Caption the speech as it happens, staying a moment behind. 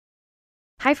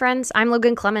Hi, friends. I'm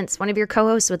Logan Clements, one of your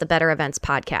co-hosts with the Better Events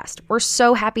podcast. We're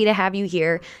so happy to have you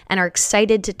here and are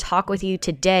excited to talk with you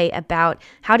today about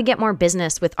how to get more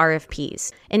business with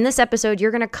RFPs. In this episode, you're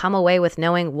going to come away with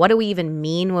knowing what do we even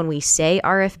mean when we say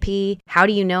RFP, how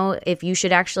do you know if you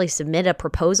should actually submit a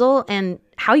proposal, and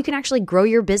how you can actually grow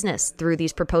your business through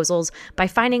these proposals by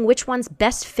finding which ones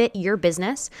best fit your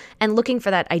business and looking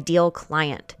for that ideal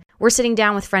client. We're sitting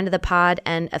down with friend of the pod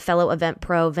and a fellow event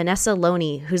pro, Vanessa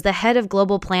Loney, who's the head of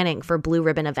global planning for Blue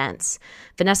Ribbon Events.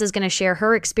 Vanessa's going to share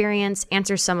her experience,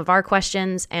 answer some of our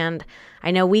questions, and I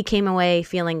know we came away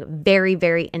feeling very,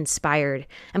 very inspired.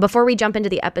 And before we jump into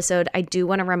the episode, I do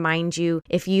want to remind you,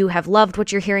 if you have loved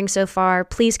what you're hearing so far,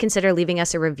 please consider leaving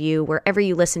us a review wherever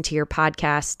you listen to your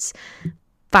podcasts.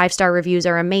 5-star reviews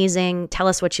are amazing. Tell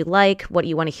us what you like, what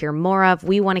you want to hear more of.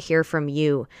 We want to hear from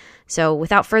you. So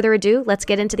without further ado, let's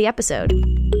get into the episode.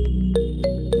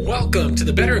 Welcome to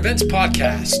the Better Events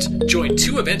podcast. Join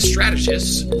two event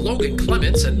strategists, Logan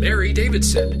Clements and Mary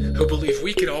Davidson, who believe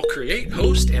we can all create,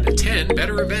 host, and attend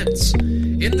better events.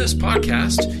 In this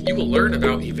podcast, you will learn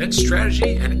about event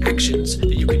strategy and actions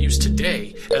that you can use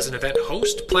today as an event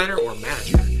host, planner, or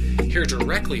manager. Hear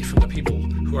directly from the people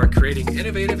who are creating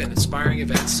innovative and inspiring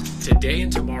events today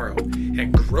and tomorrow,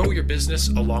 and grow your business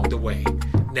along the way.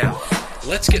 Now,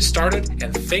 let's get started,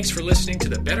 and thanks for listening to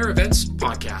the Better Events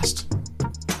podcast.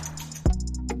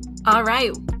 All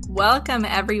right. Welcome,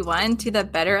 everyone, to the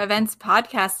Better Events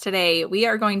podcast today. We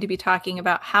are going to be talking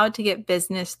about how to get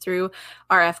business through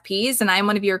RFPs, and I'm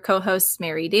one of your co-hosts,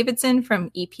 Mary Davidson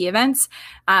from EP Events.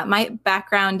 My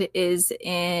background is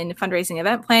in fundraising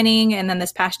event planning, and then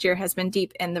this past year has been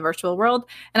deep in the virtual world,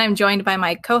 and I'm joined by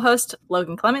my co-host,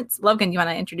 Logan Clements. Logan, you want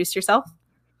to introduce yourself?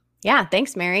 Yeah,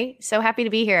 thanks, Mary. So happy to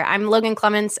be here. I'm Logan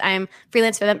Clements. I'm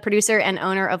freelance event producer and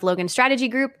owner of Logan Strategy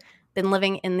Group. Been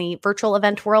living in the virtual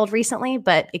event world recently,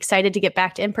 but excited to get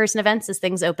back to in-person events as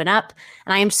things open up.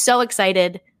 And I am so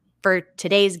excited for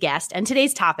today's guest and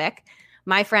today's topic.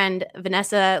 My friend,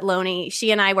 Vanessa Loney, she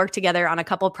and I work together on a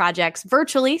couple projects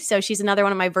virtually. So she's another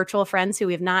one of my virtual friends who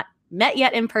we have not met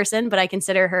yet in person, but I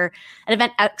consider her an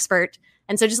event expert.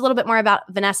 And so just a little bit more about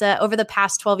Vanessa. Over the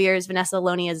past 12 years, Vanessa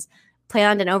Loney has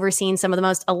planned and overseen some of the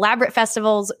most elaborate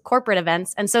festivals, corporate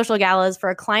events, and social galas for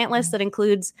a client list that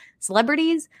includes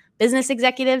celebrities, business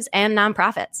executives, and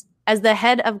nonprofits. As the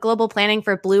head of global planning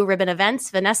for Blue Ribbon Events,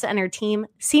 Vanessa and her team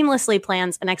seamlessly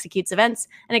plans and executes events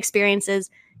and experiences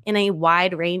in a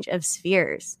wide range of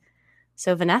spheres.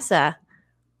 So Vanessa,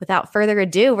 without further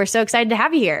ado, we're so excited to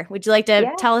have you here. Would you like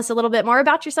to tell us a little bit more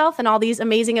about yourself and all these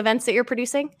amazing events that you're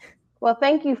producing? Well,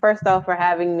 thank you, first off, for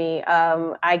having me.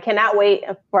 I cannot wait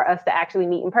for us to actually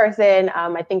meet in person.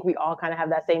 I think we all kind of have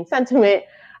that same sentiment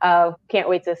of can't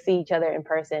wait to see each other in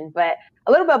person. But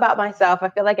a little bit about myself, I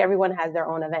feel like everyone has their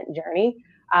own event journey.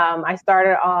 I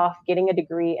started off getting a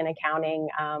degree in accounting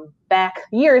back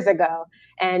years ago.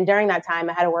 And during that time,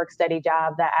 I had a work-study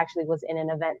job that actually was in an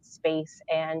event space.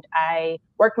 And I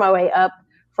worked my way up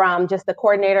from just the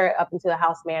coordinator up into the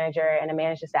house manager, and I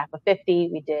managed a staff of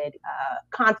 50. We did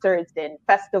concerts and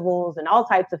festivals and all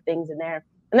types of things in there.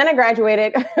 And then I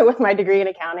graduated with my degree in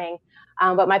accounting,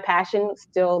 but my passion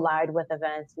still lied with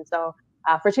events. And so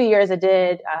for 2 years, I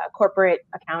did corporate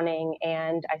accounting,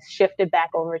 and I shifted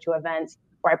back over to events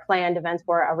where I planned events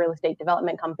for a real estate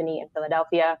development company in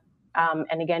Philadelphia.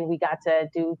 And again, we got to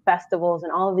do festivals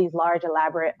and all of these large,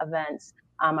 elaborate events.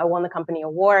 I won the company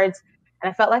awards. And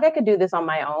I felt like I could do this on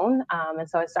my own. And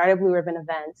so I started Blue Ribbon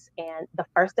Events. And the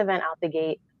first event out the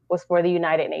gate was for the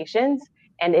United Nations.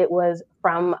 And it was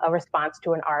from a response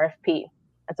to an RFP.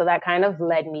 And so that kind of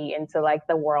led me into like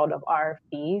the world of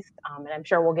RFPs. And I'm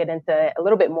sure we'll get into it a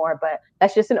little bit more, but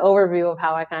that's just an overview of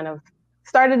how I kind of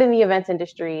started in the events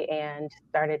industry and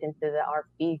started into the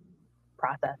RFP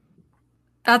process.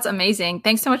 That's amazing.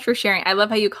 Thanks so much for sharing. I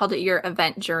love how you called it your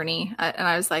event journey. And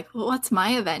I was like, well, what's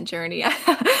my event journey?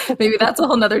 Maybe that's a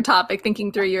whole nother topic,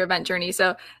 thinking through your event journey.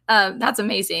 So that's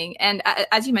amazing. And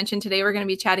as you mentioned, today we're going to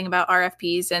be chatting about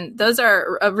RFPs. And those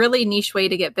are a really niche way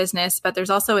to get business, but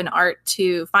there's also an art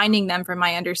to finding them, from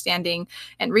my understanding,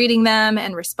 and reading them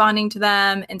and responding to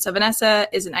them. And so Vanessa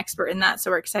is an expert in that. So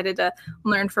we're excited to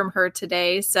learn from her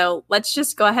today. So let's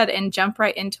just go ahead and jump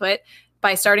right into it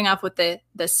by starting off with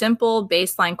the simple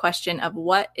baseline question of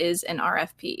what is an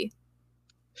RFP?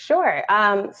 Sure.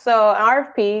 So an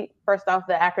RFP, first off,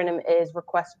 the acronym is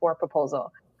Request for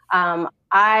Proposal. My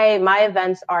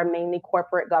events are mainly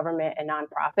corporate, government, and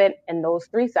nonprofit. And those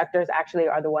three sectors actually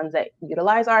are the ones that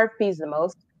utilize RFPs the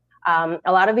most.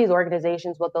 A lot of these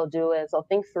organizations, what they'll do is they'll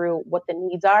think through what the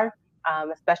needs are,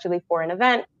 especially for an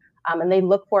event. And they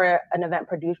look for an event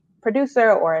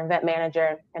producer or an event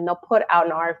manager, and they'll put out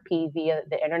an RFP via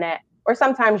the internet, or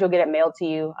sometimes you'll get it mailed to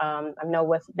you. I know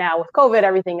with COVID,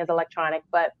 everything is electronic,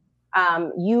 but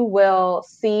you will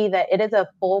see that it is a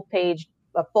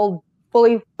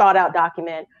fully thought out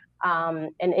document.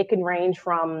 And it can range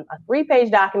from a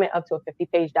 3-page document up to a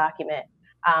 50-page document.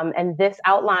 And this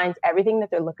outlines everything that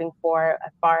they're looking for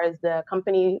as far as the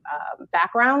company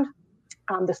background,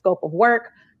 the scope of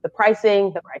work, the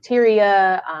pricing, the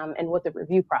criteria, and what the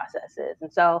review process is.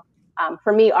 And so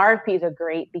for me, RFPs are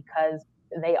great because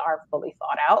they are fully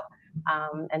thought out.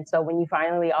 And so when you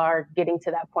finally are getting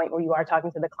to that point where you are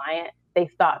talking to the client, they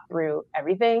thought through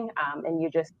everything, and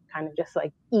you're just kind of just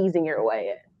like easing your way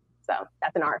in. So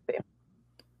that's an RFP.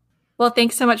 Well,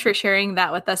 thanks so much for sharing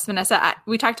that with us, Vanessa.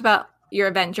 We talked about your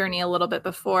event journey a little bit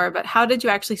before, but how did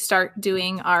you actually start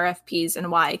doing RFPs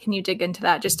and why? Can you dig into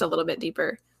that just a little bit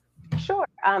deeper? Sure.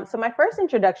 So my first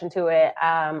introduction to it,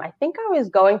 I think I was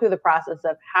going through the process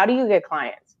of how do you get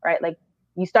clients, right? Like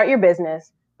you start your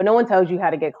business, but no one tells you how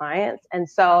to get clients. And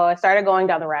so I started going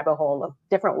down the rabbit hole of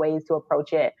different ways to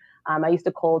approach it. I used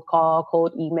to cold call,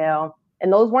 cold email,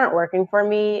 and those weren't working for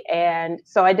me. And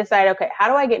so I decided, okay, how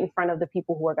do I get in front of the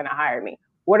people who are going to hire me?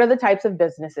 What are the types of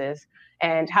businesses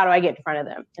and how do I get in front of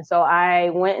them? And so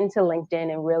I went into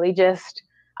LinkedIn and really just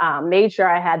made sure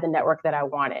I had the network that I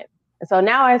wanted. And so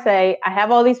now I say, I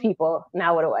have all these people.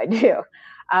 Now what do I do?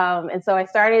 And so I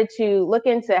started to look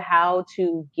into how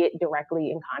to get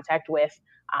directly in contact with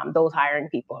those hiring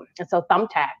people. And so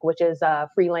Thumbtack, which is a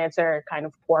freelancer kind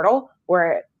of portal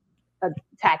where it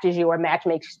attaches you or match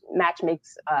makes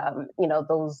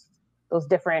those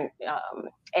different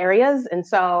areas. And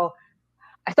so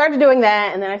I started doing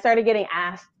that, and then I started getting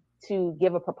asked to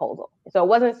give a proposal. So it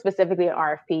wasn't specifically an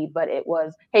RFP, but it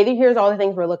was, hey, here's all the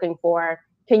things we're looking for.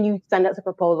 Can you send us a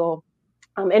proposal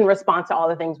in response to all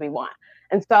the things we want?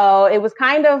 And so it was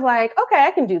kind of like, okay,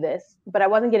 I can do this, but I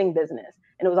wasn't getting business.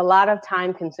 And it was a lot of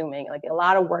time consuming, like a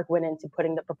lot of work went into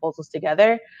putting the proposals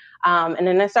together. And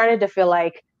then I started to feel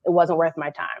like it wasn't worth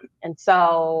my time. And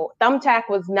so Thumbtack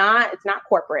it's not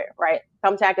corporate, right?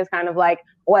 Thumbtack is kind of like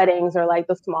weddings or like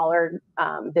the smaller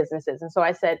businesses. And so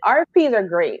I said, RFPs are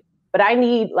great, but I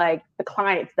need like the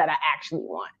clients that I actually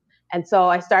want. And so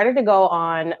I started to go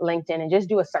on LinkedIn and just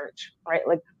do a search, right?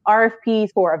 Like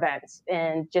RFPs for events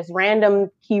and just random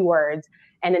keywords.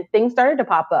 And then things started to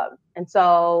pop up. And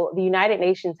so the United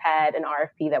Nations had an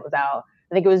RFP that was out.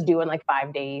 I think it was due in like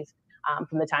 5 days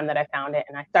from the time that I found it.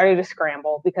 And I started to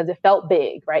scramble because it felt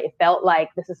big, right? It felt like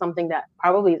this is something that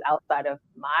probably is outside of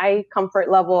my comfort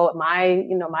level,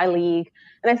 my league.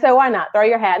 And I said, why not? Throw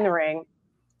your hat in the ring,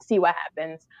 see what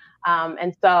happens.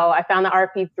 And so I found the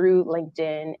RFP through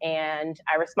LinkedIn and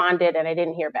I responded and I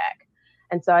didn't hear back.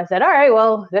 And so I said, all right,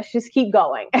 well, let's just keep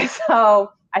going. And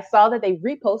so I saw that they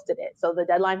reposted it. So the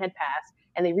deadline had passed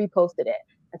and they reposted it.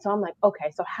 And so I'm like,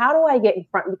 okay, so how do I get in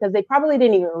front? Because they probably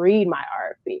didn't even read my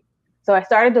RFP. So I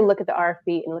started to look at the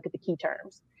RFP and look at the key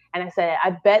terms. And I said,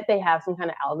 I bet they have some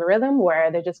kind of algorithm where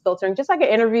they're just filtering, just like an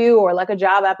interview or like a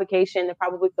job application, they're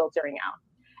probably filtering out.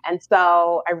 And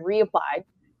so I reapplied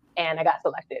and I got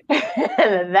selected.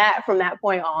 And from that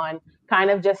point on, kind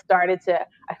of just started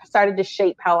to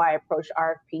shape how I approached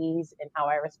RFPs and how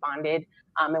I responded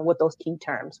and what those key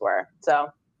terms were. So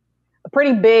a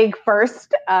pretty big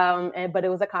first, but it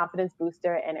was a confidence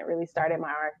booster and it really started my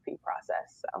RFP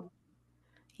process. So.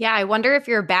 Yeah, I wonder if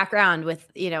your background with,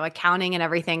 accounting and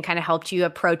everything kind of helped you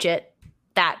approach it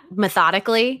that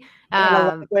methodically.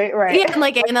 Right. Yeah,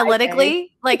 like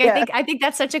analytically. Like yeah. I think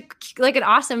that's such an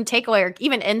awesome takeaway or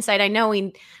even insight. I know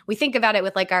we think about it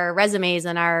with like our resumes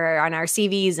and on our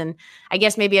CVs. And I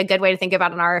guess maybe a good way to think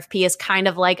about an RFP is kind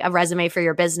of like a resume for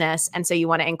your business. And so you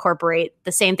want to incorporate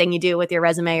the same thing you do with your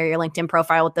resume or your LinkedIn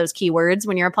profile with those keywords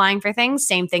when you're applying for things.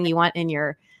 Same thing you want in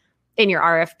your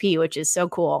RFP, which is so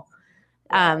cool.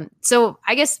 So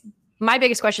I guess my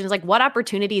biggest question is like, what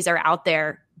opportunities are out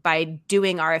there by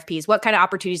doing RFPs? What kind of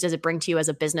opportunities does it bring to you as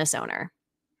a business owner?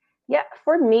 Yeah,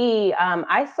 for me,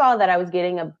 I saw that I was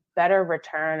getting a better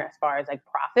return as far as like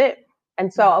profit.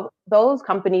 And so those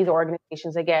companies or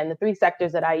organizations, again, the 3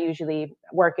 sectors that I usually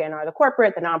work in are the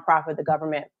corporate, the nonprofit, the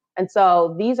government. And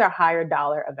so these are higher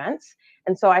dollar events.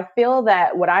 And so I feel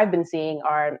that what I've been seeing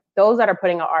are those that are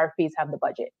putting out RFPs have the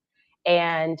budget.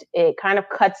 And it kind of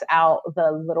cuts out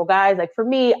the little guys. Like for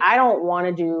me, I don't want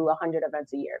to do 100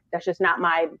 events a year. That's just not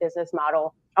my business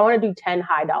model. I want to do 10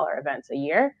 high dollar events a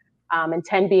year, and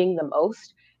 10 being the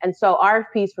most. And so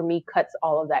RFPs for me cuts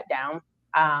all of that down.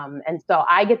 And so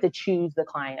I get to choose the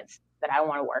clients that I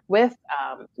want to work with.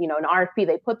 In RFP,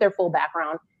 they put their full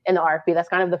background in the RFP. That's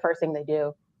kind of the first thing they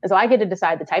do. And so I get to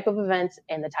decide the type of events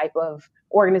and the type of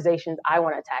organizations I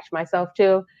want to attach myself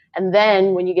to. And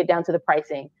then when you get down to the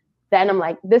pricing, then I'm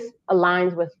like, this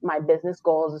aligns with my business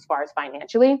goals as far as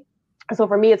financially. So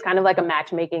for me, it's kind of like a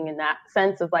matchmaking in that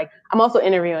sense of like, I'm also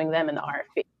interviewing them in the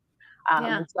RFP.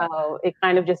 So it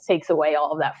kind of just takes away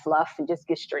all of that fluff and just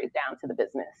gets straight down to the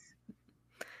business.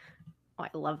 Oh,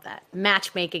 I love that.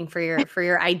 Matchmaking for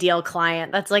your ideal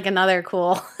client. That's like another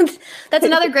cool, that's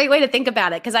another great way to think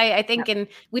about it. Cause I think, and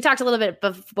we talked a little bit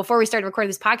before we started recording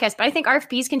this podcast, but I think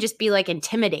RFPs can just be like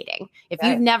intimidating. If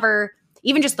you've never,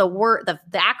 even just the word, the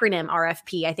acronym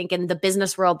RFP, I think in the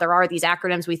business world, there are these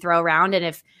acronyms we throw around. And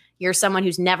if you're someone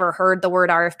who's never heard the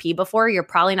word RFP before, you're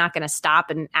probably not going to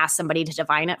stop and ask somebody to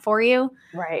define it for you.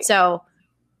 Right. So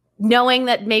knowing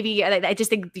that maybe, I just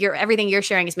think everything you're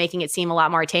sharing is making it seem a lot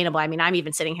more attainable. I mean, I'm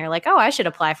even sitting here like, oh, I should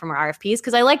apply for more RFPs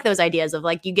because I like those ideas of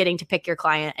like you getting to pick your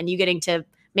client and you getting to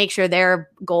make sure their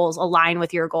goals align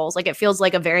with your goals. Like it feels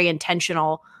like a very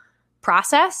intentional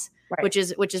process, which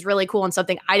is really cool and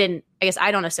something I guess I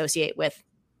don't associate with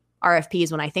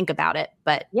RFPs when I think about it,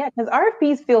 but yeah, because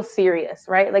RFPs feel serious,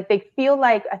 right? Like they feel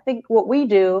like, I think what we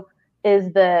do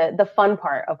is the fun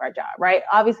part of our job, right?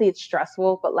 Obviously it's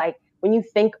stressful, but like when you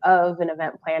think of an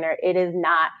event planner, it is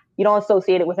not, you don't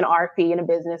associate it with an RFP and a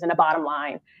business and a bottom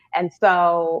line. And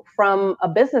so from a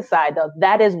business side though,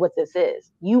 that is what this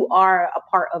is. You are a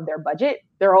part of their budget,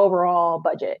 their overall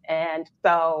budget. And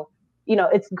so, you know,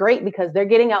 it's great because they're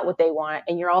getting out what they want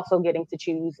and you're also getting to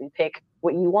choose and pick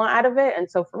what you want out of it. And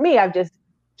so for me, I've just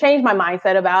changed my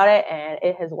mindset about it and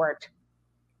it has worked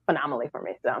phenomenally for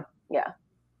me. So, yeah.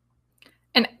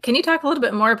 And can you talk a little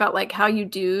bit more about like how you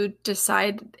do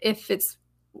decide if it's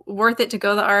worth it to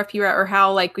go the RFP route or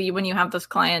how like when you have those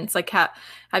clients, like have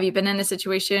you been in a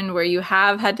situation where you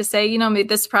have had to say, you know, maybe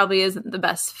this probably isn't the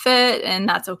best fit and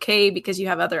that's okay because you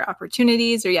have other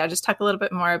opportunities or just talk a little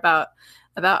bit more about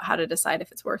how to decide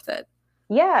if it's worth it.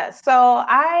 Yeah. So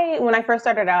when I first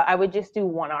started out, I would just do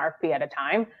one RFP at a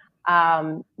time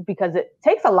because it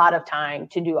takes a lot of time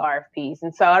to do RFPs.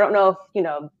 And so I don't know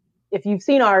if you've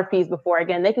seen RFPs before,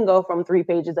 again, they can go from 3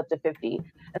 pages up to 50.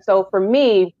 And so for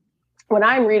me, when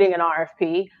I'm reading an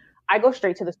RFP, I go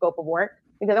straight to the scope of work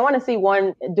because I want to see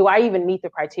do I even meet the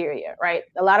criteria, right?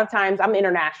 A lot of times I'm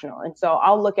international. And so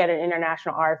I'll look at an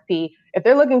international RFP. If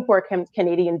they're looking for a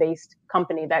Canadian-based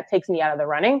company, that takes me out of the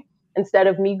running instead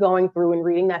of me going through and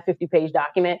reading that 50-page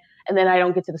document. And then I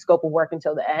don't get to the scope of work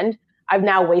until the end. I've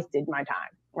now wasted my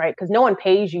time, right? Because no one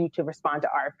pays you to respond to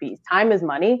RFPs. Time is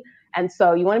money. And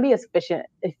so you want to be as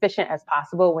efficient as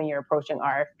possible when you're approaching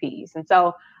RFPs. And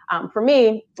so for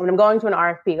me, when I'm going to an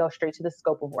RFP, I go straight to the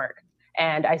scope of work.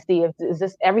 And I see is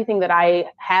this everything that I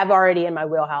have already in my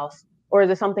wheelhouse, or is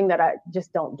it something that I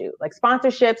just don't do? Like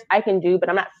sponsorships, I can do, but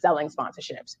I'm not selling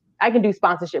sponsorships. I can do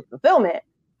sponsorship fulfillment,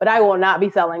 but I will not be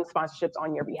selling sponsorships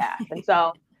on your behalf. And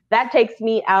so that takes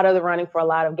me out of the running for a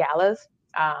lot of galas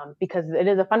because it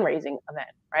is a fundraising event,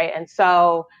 right? And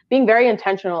so being very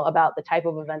intentional about the type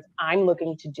of events I'm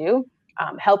looking to do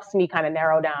helps me kind of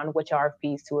narrow down which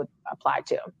RFPs to apply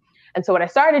to. And so what I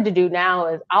started to do now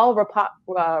is I'll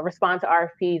respond to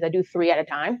RFPs. I do 3 at a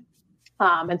time.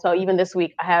 And so even this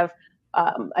week I have,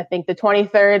 I think the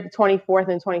 23rd, the 24th,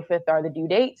 and 25th are the due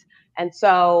dates. And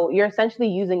so you're essentially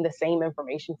using the same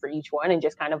information for each one and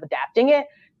just kind of adapting it.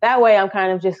 That way I'm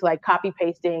kind of just like copy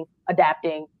pasting,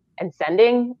 adapting, and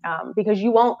sending because a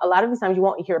lot of the times you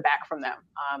won't hear back from them.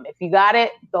 If you got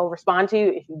it, they'll respond to you.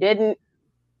 If you didn't,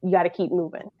 you got to keep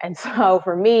moving. And so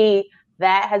for me,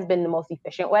 that has been the most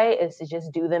efficient way is to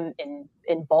just do them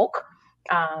in bulk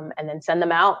and then send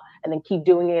them out and then keep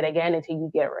doing it again until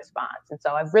you get a response. And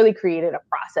so I've really created a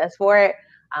process for it.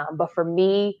 But for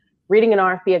me, reading an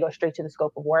RFP, I go straight to the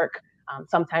scope of work.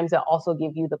 Sometimes they'll also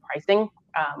give you the pricing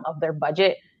of their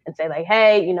budget and say like,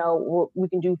 hey, we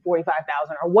can do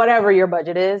 45,000 or whatever your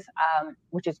budget is,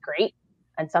 which is great.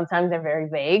 And sometimes they're very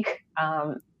vague.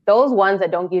 Those ones that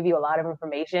don't give you a lot of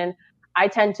information, I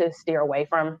tend to steer away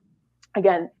from.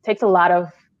 Again, it takes a lot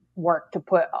of work to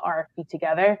put an RFP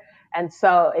together. And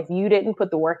so if you didn't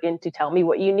put the work in to tell me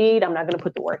what you need, I'm not going to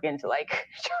put the work in to like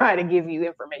try to give you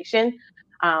information.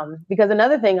 Because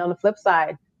another thing on the flip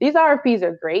side, these RFPs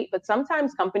are great, but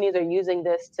sometimes companies are using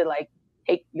this to like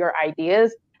take your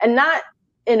ideas and not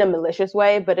in a malicious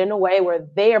way, but in a way where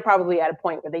they are probably at a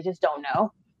point where they just don't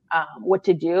know what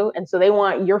to do. And so they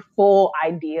want your full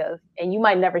ideas and you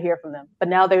might never hear from them, but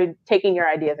now they're taking your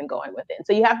ideas and going with it. And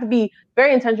so you have to be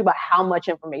very intentional about how much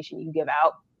information you give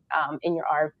out in your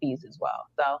RFPs as well.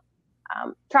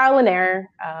 So trial and error.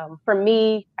 For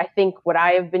me, I think what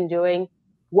I have been doing,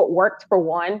 what worked for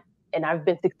one and I've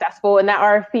been successful in that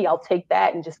RFP, I'll take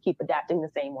that and just keep adapting the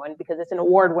same one because it's an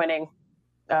award-winning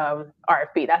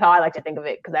RFP. That's how I like to think of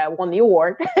it because I won the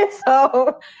award.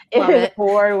 So it's an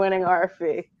award-winning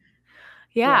RFP.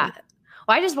 Yeah.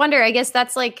 Well, I just wonder, I guess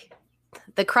that's like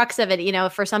the crux of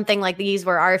it, for something like these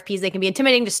where RFPs, they can be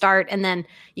intimidating to start, and then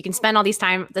you can spend all this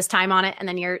time on it, and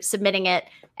then you're submitting it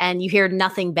and you hear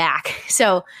nothing back.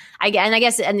 So I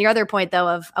guess, and the other point though,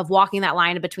 of walking that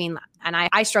line between, and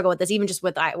I struggle with this, even just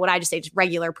with what I just say, just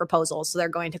regular proposals. So they're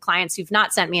going to clients who've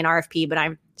not sent me an RFP, but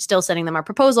I'm still sending them a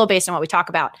proposal based on what we talk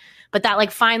about. But that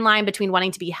like fine line between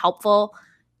wanting to be helpful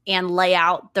and lay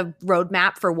out the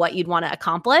roadmap for what you'd want to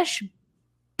accomplish,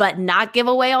 but not give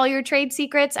away all your trade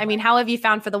secrets. I mean, how have you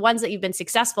found for the ones that you've been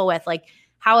successful with, like,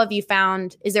 how have you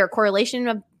found, is there a correlation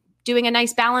of doing a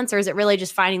nice balance, or is it really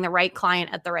just finding the right client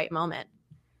at the right moment?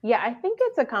 Yeah, I think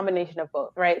it's a combination of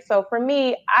both, right? So for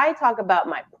me, I talk about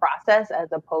my process as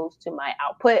opposed to my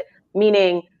output,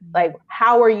 meaning like,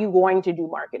 how are you going to do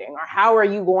marketing, or how are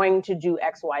you going to do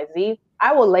X, Y, Z?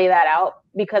 I will lay that out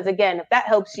because again, if that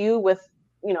helps you with,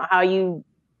 how you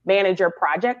manage your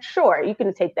project, sure, you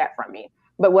can take that from me.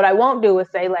 But what I won't do is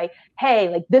say like, hey,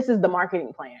 like this is the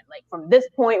marketing plan. Like from this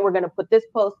point, we're going to put this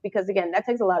post, because again, that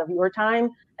takes a lot of your time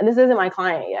and this isn't my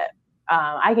client yet.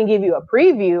 I can give you a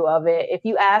preview of it. If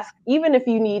you ask, even if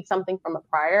you need something from a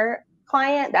prior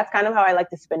client, that's kind of how I like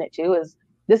to spin it too, is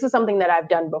this is something that I've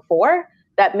done before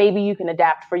that maybe you can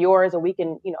adapt for yours, or we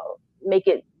can, make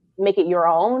it your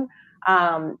own.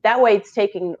 That way it's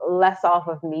taking less off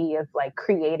of me of like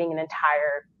creating an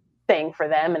entire thing for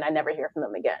them and I never hear from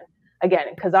them again,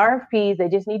 because RFPs, they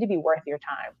just need to be worth your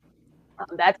time.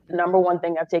 That's the number one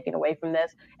thing I've taken away from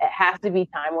this. It has to be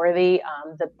time worthy.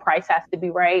 The price has to be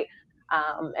right.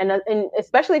 And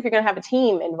especially if you're going to have a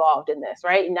team involved in this,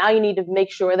 right? Now you need to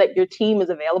make sure that your team is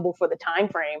available for the time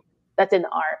frame that's in the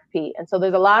RFP. And so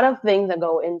there's a lot of things that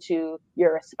go into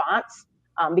your response,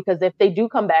 because if they do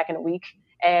come back in a week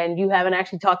and you haven't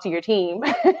actually talked to your team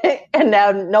and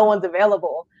now no one's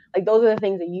available, like those are the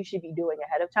things that you should be doing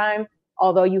ahead of time.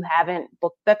 Although you haven't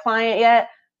booked the client yet,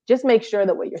 just make sure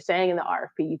that what you're saying in the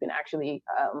RFP, you can actually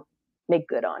make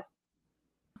good on.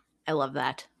 I love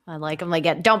that. I'm like,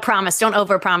 don't promise, don't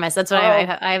overpromise. That's what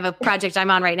I have a project I'm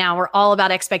on right now. We're all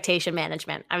about expectation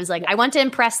management. I was like, I want to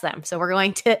impress them. So we're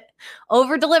going to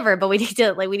over deliver, but we need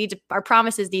to, our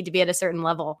promises need to be at a certain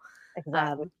level.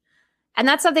 Exactly. And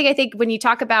that's something I think when you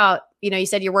talk about, you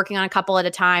said you're working on a couple at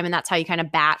a time and that's how you kind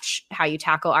of batch how you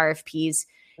tackle RFPs.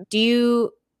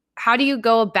 How do you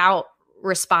go about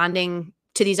responding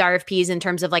to these RFPs in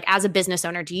terms of like, as a business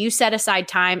owner, do you set aside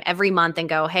time every month and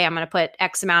go, hey, I'm going to put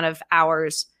X amount of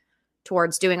hours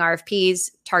towards doing RFPs,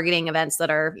 targeting events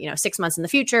that are, 6 months in the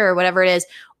future or whatever it is?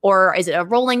 Or is it a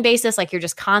rolling basis? Like you're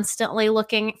just constantly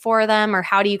looking for them? Or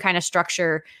how do you kind of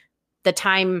structure the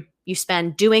time you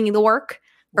spend doing the work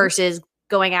versus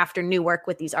going after new work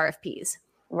with these RFPs?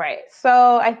 Right.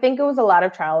 So I think it was a lot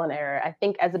of trial and error. I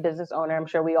think as a business owner, I'm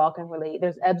sure we all can relate.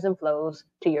 There's ebbs and flows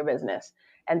to your business.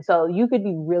 And so you could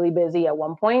be really busy at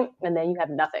one point and then you have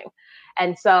nothing.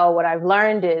 And so what I've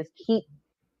learned is keep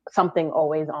something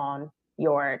always on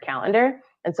your calendar.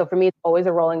 And so for me, it's always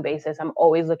a rolling basis. I'm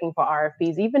always looking for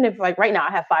RFPs, even if like right now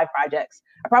I have 5 projects.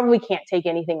 I probably can't take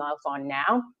anything else on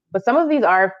now, but some of these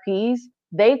RFPs,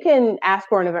 they can ask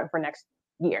for an event for next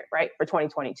year, right? For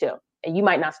 2022. And you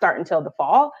might not start until the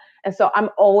fall. And so I'm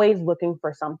always looking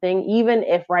for something, even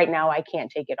if right now I can't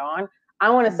take it on.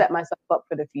 I want to set myself up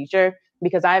for the future,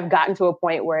 because I've gotten to a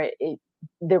point where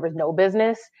there was no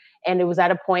business. And it was at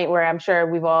a point where I'm sure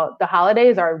the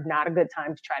holidays are not a good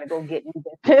time to try to go get new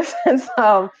business. And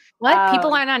so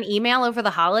people aren't on email over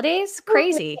the holidays?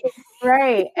 Crazy.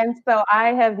 Right. And so I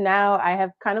have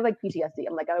kind of like PTSD.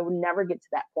 I'm like, I would never get to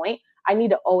that point. I need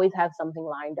to always have something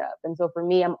lined up. And so for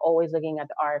me, I'm always looking at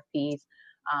the RFPs,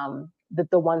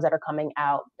 the ones that are coming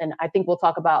out. And I think we'll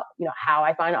talk about, how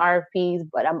I find RFPs,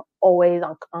 but I'm always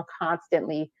on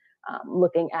constantly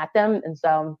looking at them. And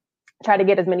so try to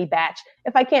get as many batch.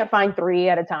 If I can't find 3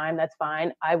 at a time, that's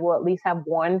fine. I will at least have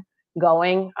one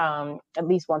going at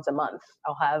least once a month.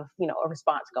 I'll have, a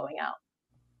response going out.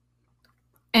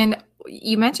 And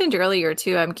you mentioned earlier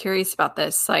too, I'm curious about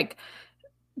this, like,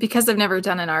 because I've never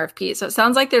done an RFP. So it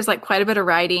sounds like there's like quite a bit of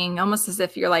writing, almost as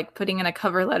if you're like putting in a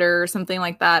cover letter or something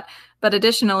like that. But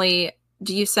additionally,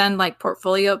 do you send like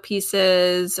portfolio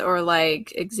pieces or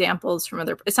like examples from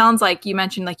it sounds like you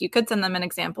mentioned like you could send them an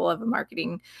example of a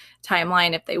marketing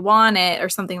timeline if they want it or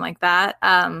something like that.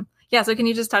 So can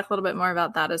you just talk a little bit more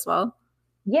about that as well?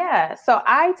 Yeah, so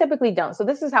I typically don't. So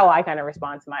this is how I kind of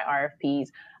respond to my RFPs.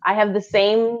 I have the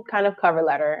same kind of cover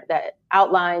letter that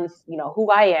outlines,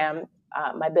 who I am,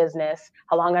 my business,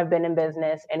 how long I've been in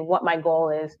business, and what my goal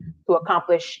is to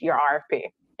accomplish your RFP.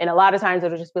 And a lot of times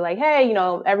it'll just be like, hey,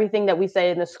 everything that we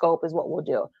say in the scope is what we'll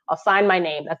do. I'll sign my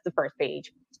name. That's the first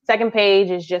page. Second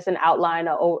page is just an outline,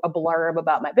 a blurb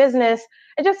about my business,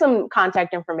 and just some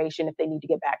contact information if they need to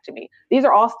get back to me. These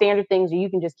are all standard things that you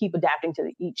can just keep adapting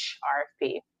to each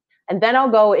RFP. And then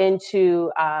I'll go into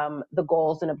the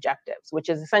goals and objectives, which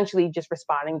is essentially just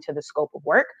responding to the scope of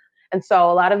work. And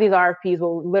so a lot of these RFPs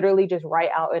will literally just write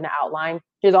out in an outline,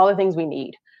 here's all the things we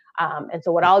need. And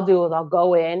so what I'll do is I'll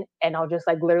go in and I'll just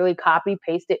like literally copy,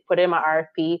 paste it, put it in my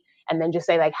RFP, and then just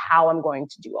say like how I'm going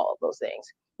to do all of those things.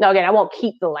 Now, again, I won't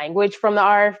keep the language from the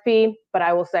RFP, but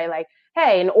I will say like,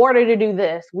 hey, in order to do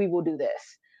this, we will do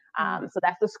this. So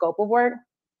that's the scope of work.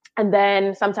 And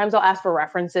then sometimes I'll ask for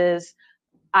references.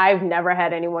 I've never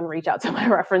had anyone reach out to my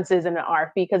references in an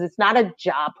RFP because it's not a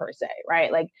job per se,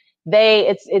 right? Like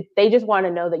they just want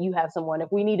to know that you have someone. If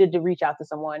we needed to reach out to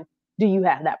someone, do you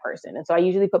have that person? And so I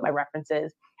usually put my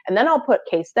references, and then I'll put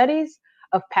case studies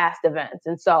of past events.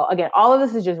 And so again, all of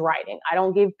this is just writing. I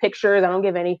don't give pictures. I don't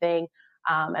give anything.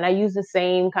 And I use the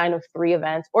same kind of 3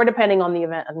 events, or depending on the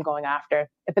event I'm going after.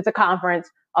 If it's a conference,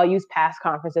 I'll use past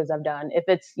conferences I've done. If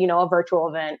it's, a virtual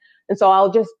event. And so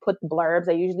I'll just put blurbs.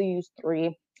 I usually use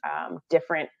 3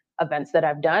 different events that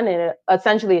I've done. And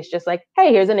essentially it's just like,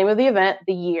 hey, here's the name of the event,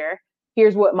 the year.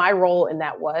 Here's what my role in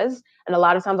that was. And a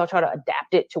lot of times I'll try to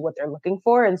adapt it to what they're looking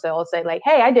for. And so I'll say like,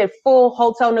 hey, I did full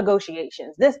hotel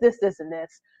negotiations, this, and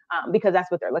this, because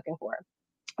that's what they're looking for.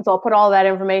 So I'll put all that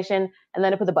information, and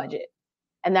then I put the budget.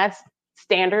 And that's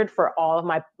standard for all of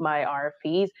my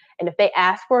RFPs. And if they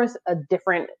ask for a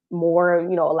different, more,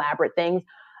 elaborate things,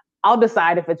 I'll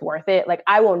decide if it's worth it. Like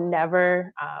I will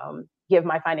never give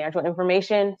my financial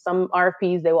information. Some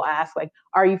RFPs, they will ask like,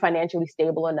 are you financially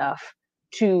stable enough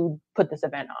to put this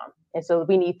event on? And so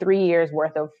we need 3 years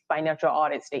worth of financial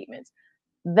audit statements.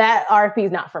 That RFP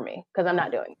is not for me because I'm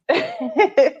not doing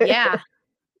it. Yeah.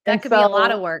 That could be a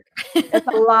lot of work. It's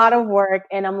a lot of work.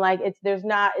 And I'm like, you're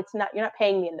not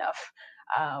paying me enough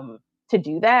to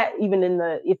do that. Even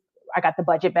if I got the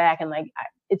budget back, and like,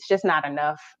 it's just not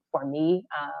enough for me.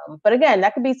 But again,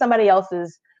 that could be somebody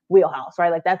else's wheelhouse,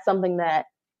 right? Like that's something that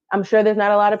I'm sure there's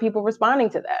not a lot of people responding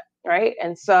to that, right?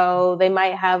 And so they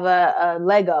might have a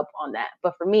leg up on that.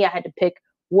 But for me, I had to pick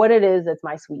what it is that's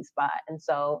my sweet spot. And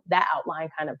so that outline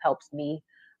kind of helps me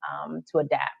to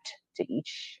adapt to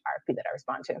each RFP that I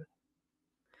respond to.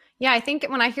 Yeah, I think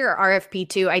when I hear RFP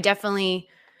too,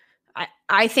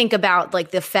 I think about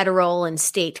like the federal and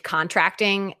state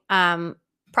contracting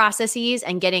processes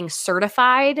and getting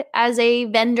certified as a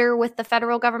vendor with the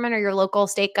federal government or your local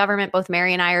state government. Both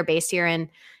Mary and I are based here in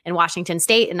Washington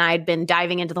State, and I had been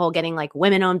diving into the whole getting like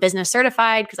women-owned business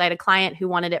certified because I had a client who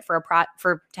wanted it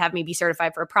to have me be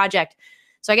certified for a project.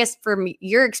 So I guess from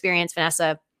your experience,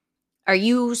 Vanessa, are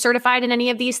you certified in any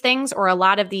of these things, or a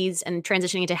lot of these, and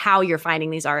transitioning into how you're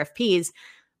finding these RFPs,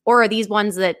 or are these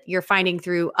ones that you're finding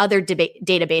through other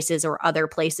databases or other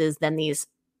places than these,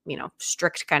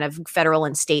 strict kind of federal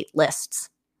and state lists?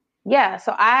 Yeah,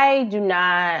 so I do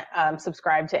not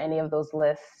subscribe to any of those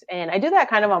lists. And I do that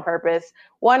kind of on purpose.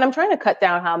 One, I'm trying to cut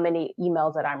down how many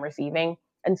emails that I'm receiving.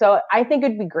 And so I think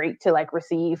it'd be great to like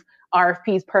receive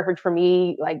RFPs perfect for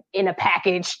me, like in a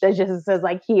package that just says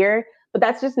like here. But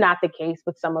that's just not the case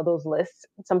with some of those lists.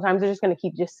 Sometimes they're just going to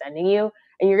keep just sending you,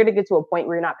 and you're going to get to a point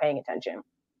where you're not paying attention.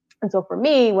 And so for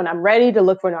me, when I'm ready to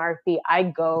look for an RFP, I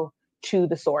go to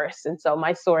the source. And so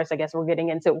my source, I guess we're getting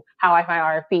into how I find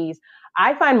RFPs.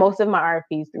 I find most of my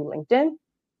RFPs through LinkedIn.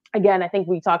 Again, I think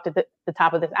we talked at the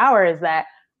top of this hour is that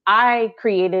I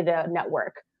created a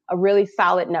network, a really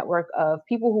solid network of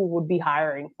people who would be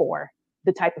hiring for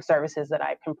the type of services that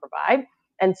I can provide.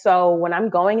 And so when I'm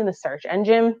going in the search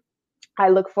engine, I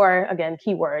look for, again,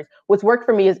 keywords. What's worked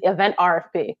for me is event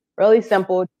RFP, really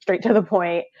simple, straight to the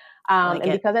point.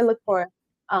 Because I look for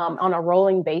on a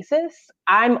rolling basis,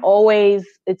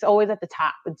 it's always at the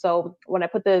top. And so when I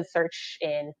put the search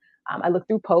in, I look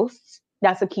through posts.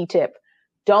 That's a key tip.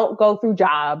 Don't go through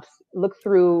jobs, look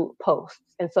through posts.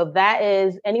 And so that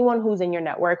is anyone who's in your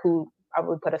network who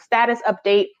probably put a status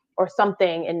update or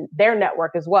something in their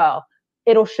network as well.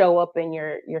 It'll show up in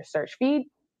your search feed.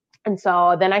 And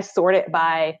so then I sort it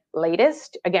by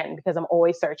latest, again, because I'm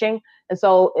always searching. And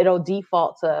so it'll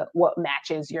default to what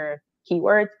matches your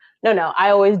keywords. No, I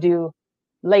always do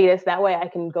latest. That way I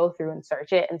can go through and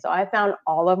search it. And so I found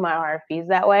all of my RFPs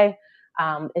that way.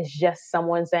 It's just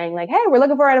someone saying like, hey, we're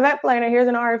looking for an event planner. Here's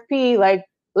an RFP. Like,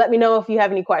 let me know if you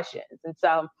have any questions. And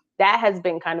so that has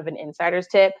been kind of an insider's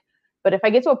tip. But if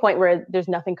I get to a point where there's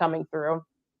nothing coming through,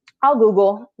 I'll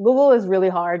Google. Google is really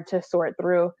hard to sort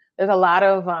through. there's a lot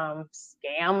of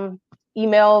scam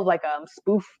emails, like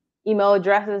spoof email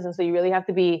addresses. And so you really have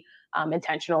to be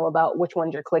intentional about which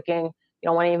ones you're clicking. You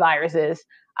don't want any viruses.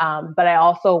 But I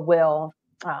also will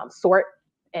sort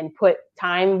and put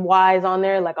time-wise on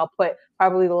there. Like I'll put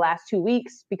probably the last 2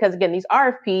 weeks, because again, these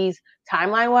RFPs,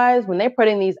 timeline-wise, when they're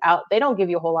putting these out, they don't give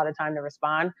you a whole lot of time to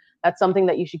respond. That's something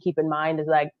that you should keep in mind, is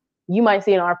like, you might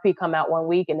see an RFP come out 1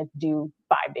 week and it's due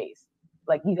 5 days.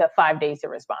 Like you have 5 days to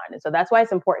respond. And so that's why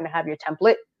it's important to have your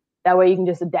template. That way you can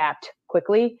just adapt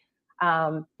quickly.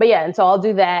 But yeah, and so I'll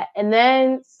do that. And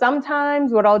then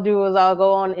sometimes what I'll do is I'll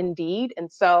go on Indeed. And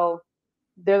so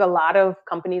there's a lot of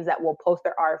companies that will post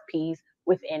their RFPs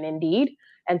within Indeed.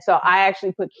 And so I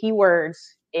actually put keywords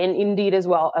in Indeed as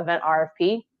well, event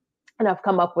RFP, and I've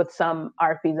come up with some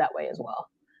RFPs that way as well.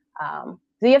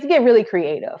 So you have to get really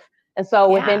creative. And so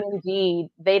within Indeed,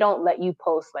 they don't let you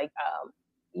post like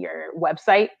your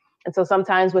website. And so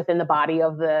sometimes within the body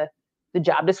of the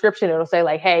job description, it'll say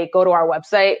like, hey, go to our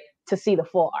website to see the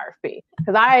full RFP.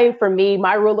 Because for me,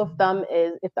 my rule of thumb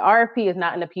is if the RFP is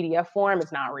not in a PDF form,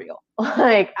 it's not real.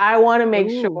 Like I want to make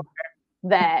sure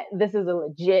that this is a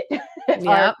legit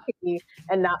RFP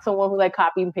and not someone who like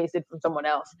copied and pasted from someone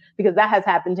else, because that has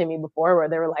happened to me before where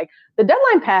they were like, the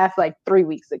deadline passed like 3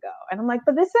 weeks ago. And I'm like,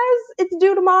 but this says it's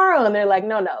due tomorrow. And they're like,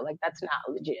 no, like that's not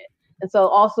legit. And so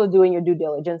also doing your due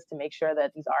diligence to make sure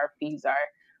that these RFPs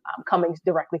are coming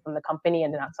directly from the company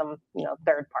and not some,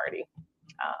 third party.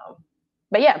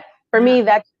 But yeah, for me,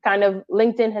 that's kind of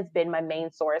LinkedIn has been my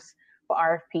main source for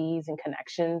RFPs and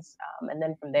connections. And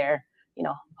then from there,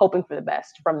 hoping for the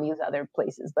best from these other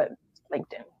places, but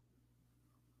LinkedIn.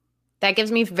 That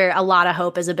gives me a lot of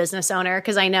hope as a business owner,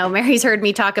 because I know Mary's heard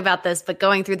me talk about this, but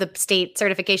going through the state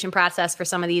certification process for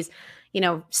some of these,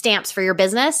 stamps for your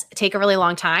business take a really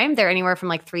long time. They're anywhere from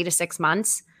like 3 to 6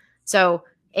 months. So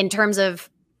in terms of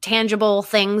tangible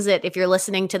things that if you're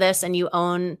listening to this and you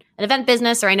own an event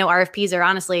business, or I know RFPs are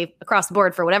honestly across the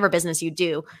board for whatever business you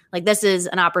do, like this is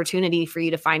an opportunity for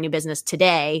you to find new business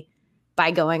today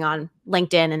by going on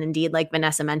LinkedIn and Indeed, like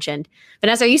Vanessa mentioned.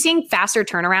 Vanessa, are you seeing faster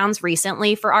turnarounds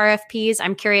recently for RFPs?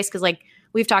 I'm curious because like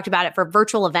we've talked about it for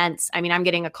virtual events. I mean, I'm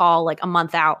getting a call like a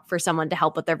month out for someone to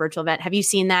help with their virtual event. Have you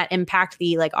seen that impact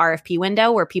the like RFP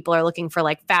window where people are looking for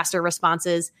like faster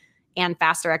responses and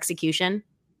faster execution?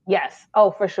 Yes.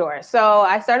 Oh, for sure. So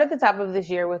I started at the top of this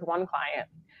year with one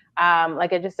client.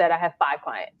 Like I just said, I have 5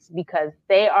 clients because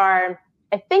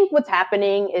I think what's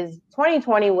happening is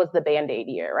 2020 was the Band-Aid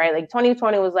year, right? Like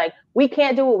 2020 was like, we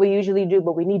can't do what we usually do,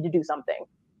 but we need to do something.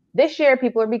 This year,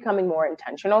 people are becoming more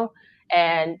intentional.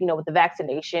 And, with the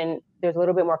vaccination, there's a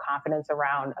little bit more confidence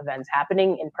around events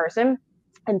happening in person.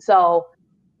 And so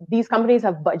these companies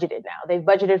have budgeted now. They've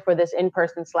budgeted for this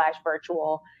in-person /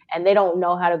 virtual, and they don't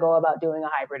know how to go about doing a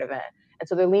hybrid event. And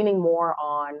so they're leaning more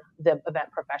on the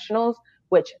event professionals,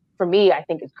 which for me, I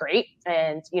think is great.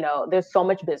 And, there's so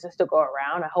much business to go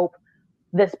around. I hope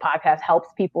this podcast helps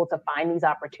people to find these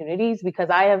opportunities, because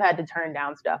I have had to turn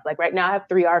down stuff. Like right now I have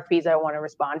 3 RFPs I want to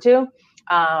respond to.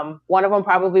 One of them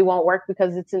probably won't work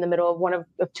because it's in the middle of one of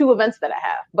 2 events that I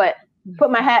have, but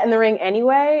put my hat in the ring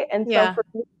anyway. And so for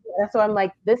me, so I'm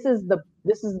like, this is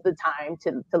the time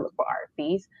to look for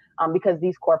RFPs, because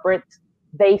these corporates,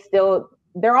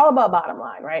 they're all about bottom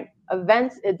line, right?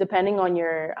 Events, depending on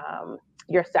your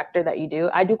sector that you do.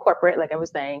 I do corporate, like I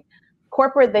was saying.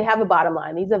 Corporate, they have a bottom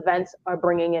line. These events are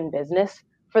bringing in business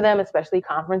for them, especially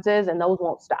conferences, and those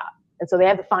won't stop. And so they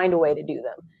have to find a way to do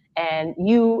them. And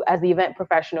you, as the event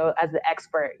professional, as the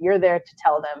expert, you're there to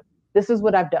tell them, this is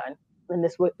what I've done, and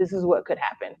this is what could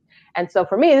happen. And so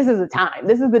for me, this is the time.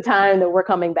 This is the time that we're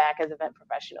coming back as event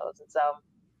professionals. And so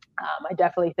I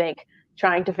definitely think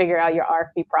trying to figure out your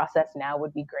RFP process now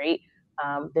would be great.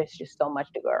 There's just so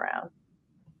much to go around.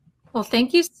 Well,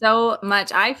 thank you so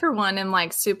much. I, for one, am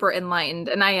like super enlightened.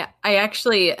 And I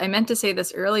meant to say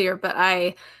this earlier, but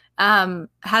I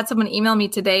had someone email me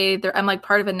today. I'm like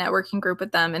part of a networking group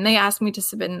with them, and they asked me to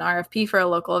submit an RFP for a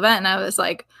local event. And I was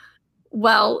like,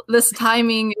 well, this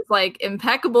timing is like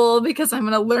impeccable because I'm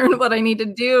going to learn what I need to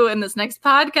do in this next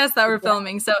podcast that we're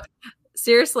filming. So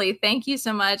seriously, thank you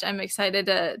so much. I'm excited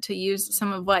to use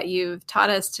some of what you've taught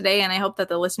us today, and I hope that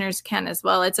the listeners can as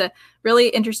well. It's a really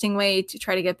interesting way to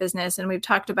try to get business, and we've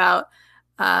talked about,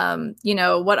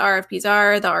 what RFPs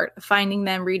are, the art of finding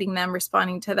them, reading them,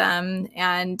 responding to them,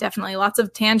 and definitely lots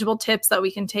of tangible tips that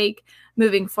we can take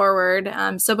moving forward.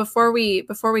 So before we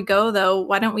go, though,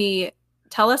 why don't we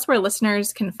tell us where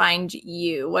listeners can find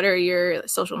you? What are your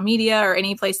social media or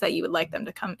any place that you would like them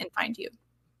to come and find you?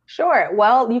 Sure.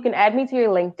 Well, you can add me to your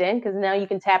LinkedIn, because now you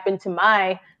can tap into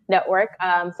my network.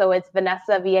 So it's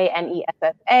Vanessa,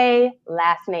 Vanessa,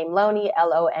 last name Loney,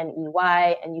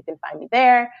 Loney, and you can find me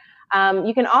there.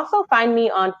 You can also find me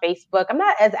on Facebook. I'm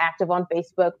not as active on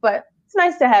Facebook, but it's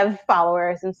nice to have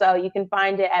followers. And so you can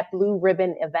find it at Blue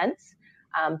Ribbon Events,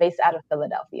 based out of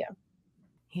Philadelphia.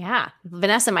 Yeah.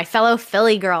 Vanessa, my fellow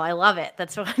Philly girl. I love it.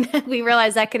 That's what we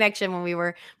realized that connection when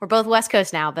we're both West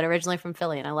Coast now, but originally from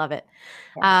Philly, and I love it.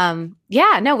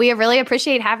 No, we really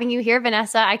appreciate having you here,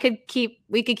 Vanessa.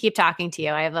 We could keep talking to you.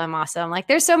 I'm awesome. Like,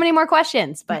 there's so many more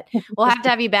questions, but we'll have to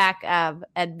have you back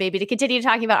and maybe to continue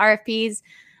talking about RFPs.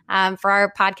 For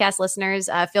our podcast listeners,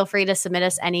 feel free to submit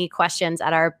us any questions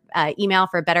at our email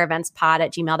for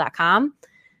bettereventspod@gmail.com.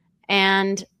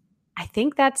 And I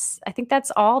think that's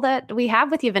all that we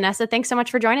have with you, Vanessa. Thanks so much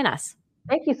for joining us.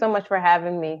 Thank you so much for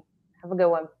having me. Have a good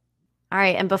one. All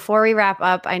right. And before we wrap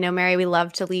up, I know, Mary, we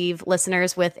love to leave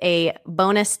listeners with a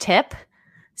bonus tip.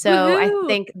 So I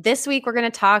think this week we're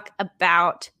going to talk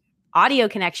about audio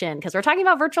connection because we're talking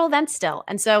about virtual events still.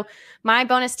 And so my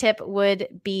bonus tip would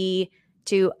be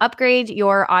to upgrade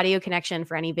your audio connection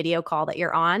for any video call that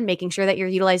you're on, making sure that you're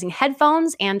utilizing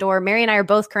headphones or Mary and I are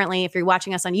both currently, if you're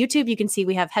watching us on YouTube, you can see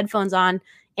we have headphones on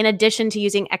in addition to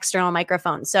using external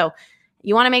microphones. So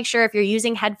you want to make sure if you're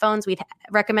using headphones, we'd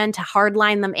recommend to hard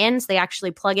line them in so they actually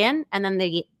plug in. And then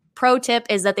the pro tip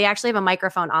is that they actually have a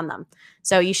microphone on them.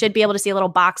 So you should be able to see a little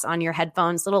box on your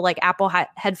headphones. Little like Apple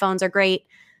headphones are great.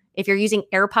 If you're using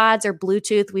AirPods or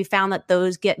Bluetooth, we found that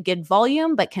those get good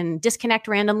volume, but can disconnect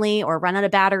randomly or run out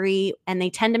of battery. And they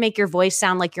tend to make your voice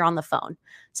sound like you're on the phone.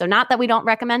 So not that we don't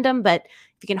recommend them, but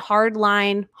if you can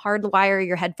hardwire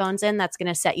your headphones in, that's going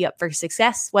to set you up for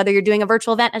success. Whether you're doing a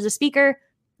virtual event as a speaker,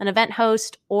 an event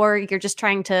host, or you're just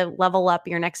trying to level up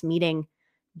your next meeting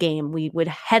game, we would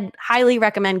highly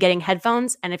recommend getting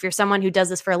headphones. And if you're someone who does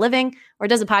this for a living or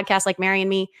does a podcast like Mary and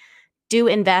me, do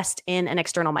invest in an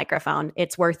external microphone.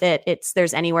 It's worth it.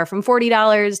 There's anywhere from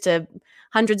 $40 to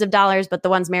hundreds of dollars, but the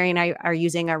ones Mary and I are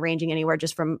using are ranging anywhere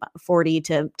just from $40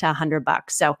 to $100.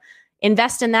 So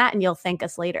invest in that and you'll thank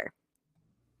us later.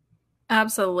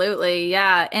 Absolutely.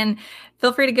 Yeah. And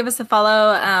feel free to give us a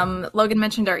follow. Logan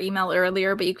mentioned our email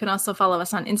earlier, but you can also follow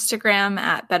us on Instagram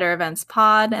at Better Events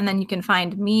Pod. And then you can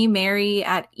find me, Mary,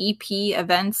 at EP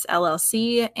Events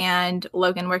LLC. And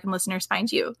Logan, where can listeners find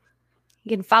you?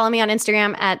 You can follow me on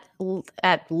Instagram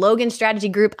at Logan Strategy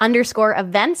Group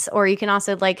 _events, or you can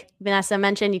also, like Vanessa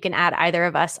mentioned, you can add either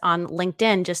of us on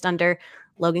LinkedIn just under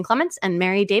Logan Clements and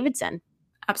Mary Davidson.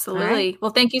 Absolutely. Right. Well,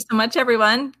 thank you so much,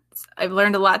 everyone. I've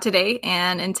learned a lot today,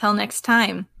 and until next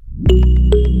time.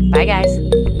 Bye,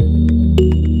 guys.